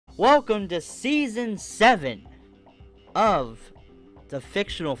Welcome to Season 7 of the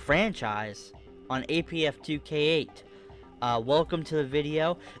fictional franchise on APF2K8. Welcome to the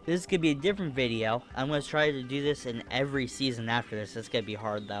video. This is going to be a different video. I'm going to try to do this in every season after this. It's going to be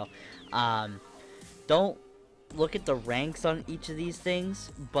hard though. Don't look at the ranks on each of these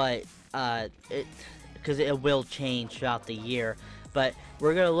things, but because it will change throughout the year. But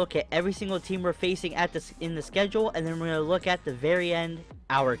we're going to look at every single team we're facing in the schedule, and then we're going to look at the very end,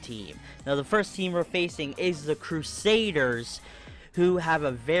 our team. Now, the first team we're facing is the Crusaders, who have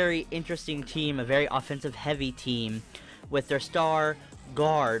a very interesting team, a very offensive-heavy team, with their star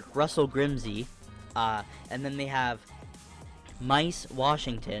guard, Russell Grimsey. And then they have Mice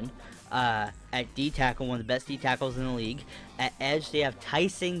Washington at D-tackle, one of the best D-tackles in the league. At edge, they have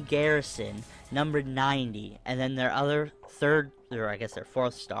Tyson Garrison, number 90. And then their their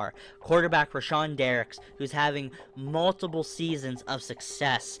fourth star, quarterback Rashawn Derricks, who's having multiple seasons of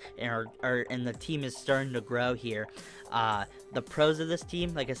success, and the team is starting to grow here. The pros of this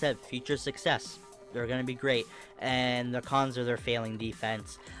team, like I said, future success. They're going to be great. And the cons are their failing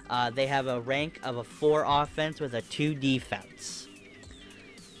defense. They have a rank of a 4 offense with a 2 defense.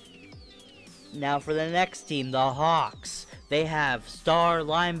 Now for the next team, the Hawks. They have star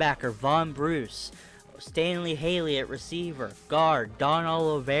linebacker Von Bruce, Stanley Haley at receiver, guard Don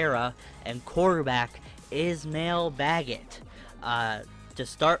Oliveira, and quarterback Ismail Baggett. To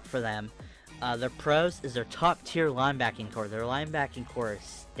start for them, their pros is their top tier linebacking core. Their linebacking core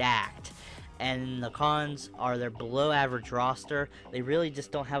is stacked. And the cons are their below average roster. They really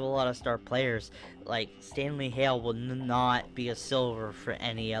just don't have a lot of star players. Like Stanley Hale will not be a silver for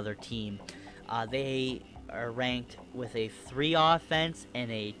any other team. They are ranked with a 3 offense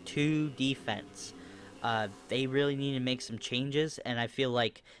and a 2 defense. They really need to make some changes, and I feel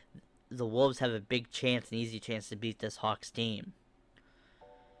like the Wolves have a big chance, an easy chance to beat this Hawks team.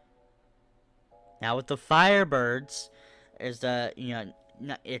 Now with the Firebirds, is the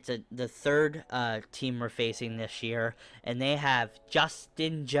the third team we're facing this year, and they have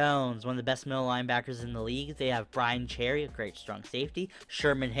Justin Jones, one of the best middle linebackers in the league. They have Brian Cherry, a great strong safety,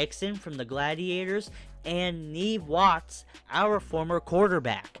 Sherman Hickson from the Gladiators, and Neve Watts, our former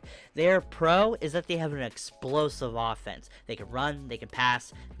quarterback. Their pro is that they have an explosive offense. They can run, they can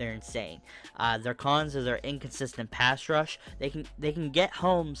pass, they're insane. Their cons are their inconsistent pass rush. They can get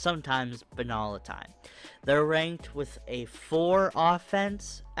home sometimes, but not all the time. They're ranked with a 4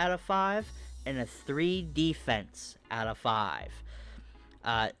 offense out of 5 and a 3 defense out of 5.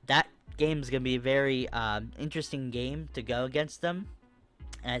 That game is going to be a very interesting game to go against them.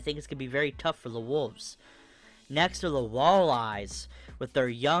 And I think it's going to be very tough for the Wolves. Next are the Walleyes, with their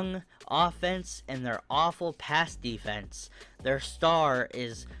young offense and their awful pass defense. Their star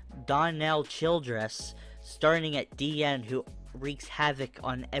is Donnell Childress, starting at DN, who wreaks havoc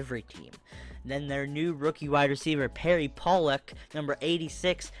on every team. Then their new rookie wide receiver, Perry Pollock, number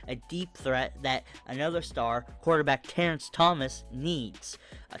 86, a deep threat that another star, quarterback Terrence Thomas, needs.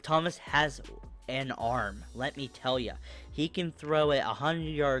 Thomas has an arm, let me tell you. He can throw it 100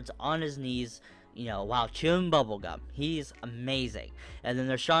 yards on his knees, while chewing bubblegum. He's amazing. And then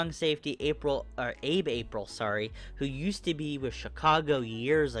their strong safety, Abe April, who used to be with Chicago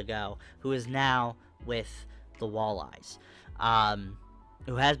years ago, who is now with the Walleyes.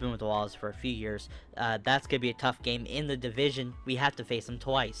 Who has been with the Walleyes for a few years. That's going to be a tough game in the division. We have to face them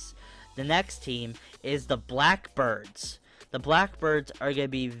twice. The next team is the Blackbirds. The Blackbirds are going to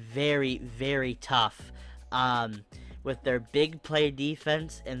be very, very tough. With their big play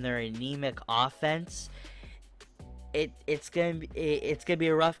defense and their anemic offense, it's gonna be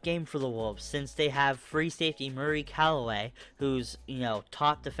a rough game for the Wolves, since they have free safety Murray Callaway, who's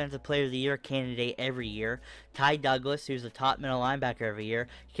top defensive player of the year candidate every year, Ty Douglas, who's a top middle linebacker every year,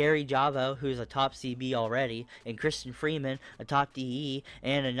 Kerry Javo, who's a top CB already, and Christian Freeman, a top DE,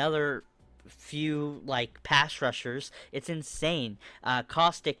 and another few pass rushers. It's insane.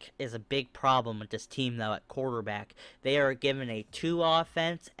 Caustic is a big problem with this team though at quarterback. They are given a 2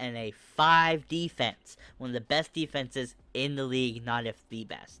 offense and a 5 defense, one of the best defenses in the league, not if the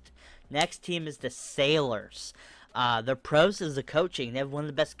best. Next team is the Sailors. Their pros is the coaching. They have one of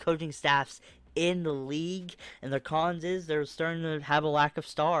the best coaching staffs in the league, and their cons is they're starting to have a lack of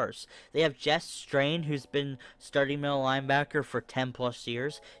stars. They have Jess Strain, who's been starting middle linebacker for 10 plus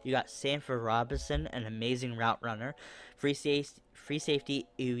years. You got Sanford Robinson, an amazing route runner. Free safety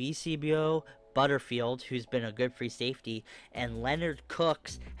Eusebio Butterfield, who's been a good free safety, and Leonard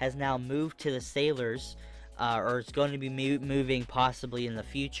Cooks has now moved to the Sailors, or is going to be moving possibly in the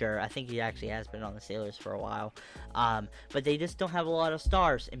future. I think he actually has been on the Sailors for a while. But they just don't have a lot of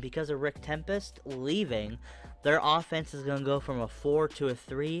stars, and because of Rick Tempest leaving, Their offense is going to go from a 4 to a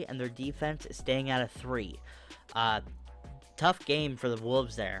 3, and their defense is staying at a 3. Tough game for the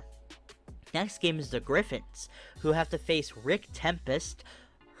Wolves there. Next game is the Griffins, who have to face Rick Tempest,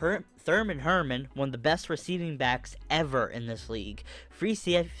 Thurman Herman, one of the best receiving backs ever in this league, free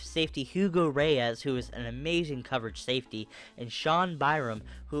safety Hugo Reyes, who is an amazing coverage safety, and Shaw Byram,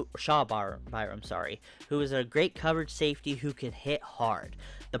 who is a great coverage safety who can hit hard.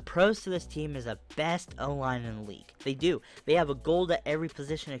 The pros to this team is the best O-line in the league. They do. They have a gold at every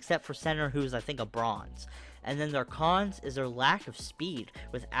position except for center, who's I think a bronze. And then their cons is their lack of speed.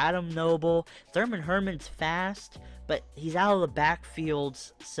 With Adam Noble, Thurman Herman's fast, but he's out of the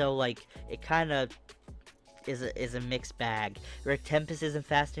backfields, so like it kind of is a mixed bag. Rick Tempest isn't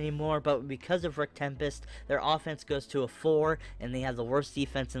fast anymore, but because of Rick Tempest, their offense goes to a 4, and they have the worst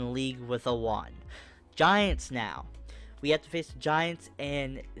defense in the league with a 1. Giants now. We have to face the Giants,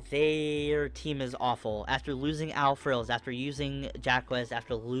 and their team is awful. After losing Al Frills, after using Jacquez,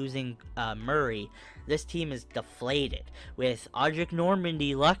 after losing Murray, this team is deflated. With Audric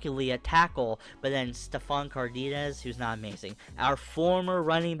Normandy, luckily, at tackle, but then Stephon Cardenas, who's not amazing. Our former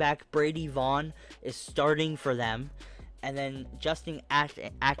running back, Brady Vaughn, is starting for them. And then Justin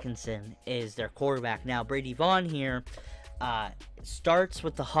Atkinson is their quarterback. Now, Brady Vaughn here starts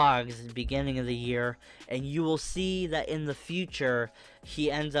with the Hogs at the beginning of the year, and you will see that in the future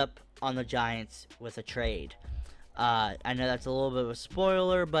he ends up on the Giants with a trade. I know that's a little bit of a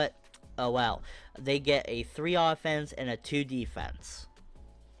spoiler, but oh well. They get a 3 offense and a 2 defense.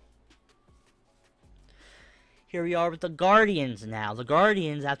 Here we are with the Guardians now. The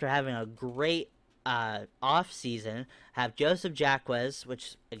Guardians, after having a great off season, have Joseph Jacquez,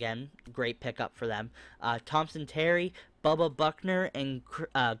 which again, great pickup for them. Thompson Terry, Bubba Buckner, and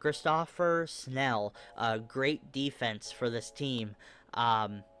Christopher Snell. Great defense for this team.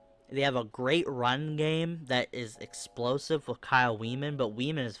 They have a great run game that is explosive with Kyle Weeman, but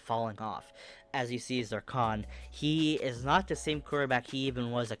Weeman is falling off. As you see, is their con. He is not the same quarterback he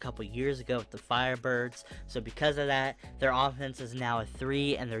even was a couple years ago with the Firebirds. So because of that, their offense is now a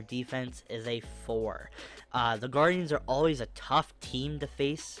 3 and their defense is a 4. The Guardians are always a tough team to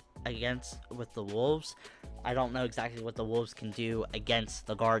face against with the Wolves. I don't know exactly what the Wolves can do against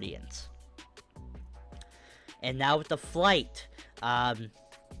the Guardians. And now with the flight.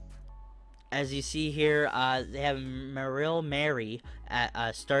 As you see here, they have Merrill Mary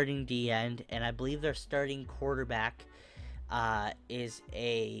at starting D-end, and I believe their starting quarterback is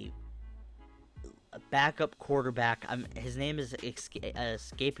a backup quarterback. His name is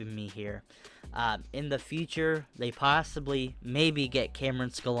escaping me here. In the future, they possibly maybe get Cameron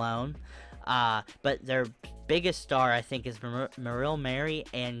Scalone, but their biggest star, I think, is Merrill Mary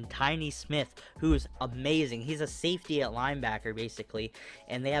and Tiny Smith, who's amazing. He's a safety at linebacker, basically.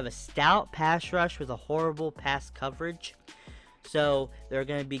 And they have a stout pass rush with a horrible pass coverage. So they're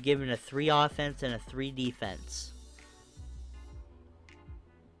going to be given a 3 offense and a 3 defense.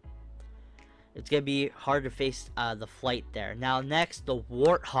 It's going to be hard to face the flight there. Now next, the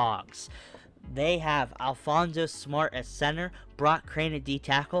Warthogs. They have Alfonso Smart at center, Brock Crane at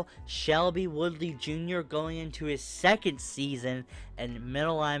D-tackle, Shelby Woodley Jr. going into his 2nd season, and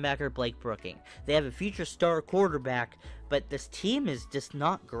middle linebacker Blake Brooking. They have a future star quarterback, but this team is just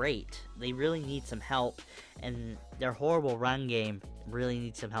not great. They really need some help, and their horrible run game really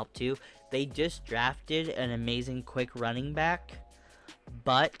needs some help too. They just drafted an amazing quick running back,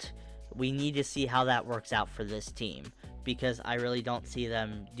 but we need to see how that works out for this team, because I really don't see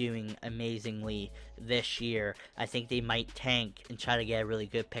them doing amazingly this year. I think they might tank and try to get a really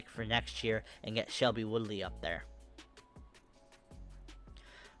good pick for next year and get Shelby Woodley up there.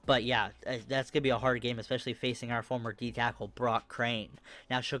 But yeah, that's going to be a hard game, especially facing our former D-tackle, Brock Crane.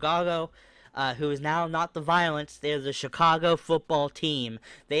 Now, Chicago, who is now not the Violence, they're the Chicago football team.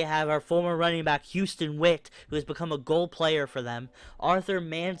 They have our former running back, Houston Witt, who has become a goal player for them. Arthur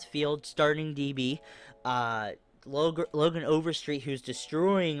Mansfield, starting DB. Logan Overstreet, who's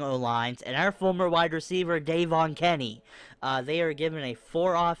destroying O-lines, and our former wide receiver, Davon Kenny. They are given a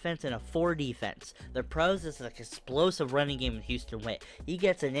 4 offense and a 4 defense. The pros is like explosive running game with Houston Witt. He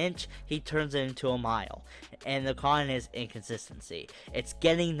gets an inch, he turns it into a mile. And the con is inconsistency. It's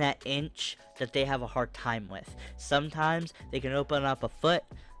getting that inch that they have a hard time with. Sometimes they can open up a foot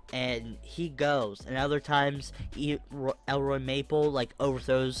and he goes, and other times Elroy Maple like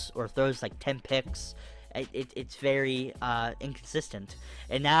overthrows or throws like 10 picks. It's very inconsistent.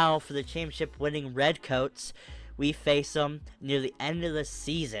 And now for the championship winning Redcoats, we face them near the end of the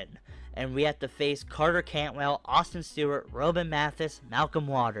season. And we have to face Carter Cantwell, Austin Stewart, Robin Mathis, Malcolm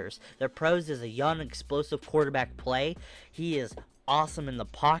Waters. Their pros is a young, explosive quarterback play. He is awesome in the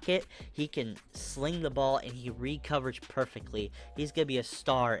pocket. He can sling the ball and he recovers perfectly. He's going to be a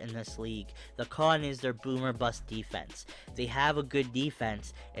star in this league. The con is their boomer bust defense. They have a good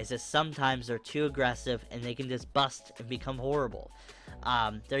defense. It's just sometimes they're too aggressive and they can just bust and become horrible.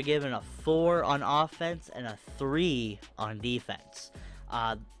 They're given a 4 on offense and a 3 on defense.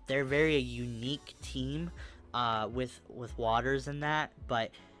 They're very a unique team with Waters and that,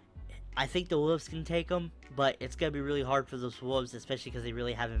 but I think the Wolves can take them, but it's going to be really hard for those Wolves, especially because they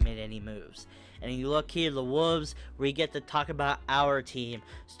really haven't made any moves. And you look here, the Wolves, we get to talk about our team,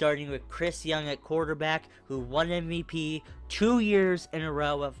 starting with Chris Young at quarterback, who won MVP 2 years in a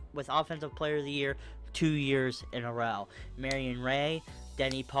row with Offensive Player of the Year, 2 years in a row. Marion Ray,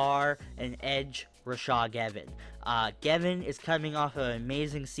 Denny Parr, and edge Rashad Gevin. Gevin is coming off an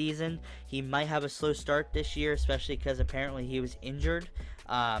amazing season. He might have a slow start this year, especially because apparently he was injured.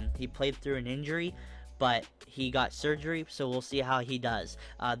 He played through an injury, but he got surgery, so we'll see how he does.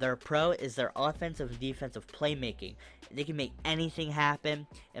 Their pro is their offensive and defensive playmaking. They can make anything happen,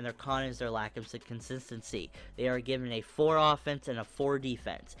 and their con is their lack of consistency. They are given a 4 offense and a 4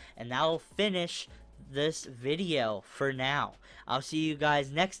 defense. And that will finish this video for now. I'll see you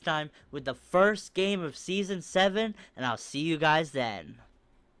guys next time with the first game of Season 7, and I'll see you guys then.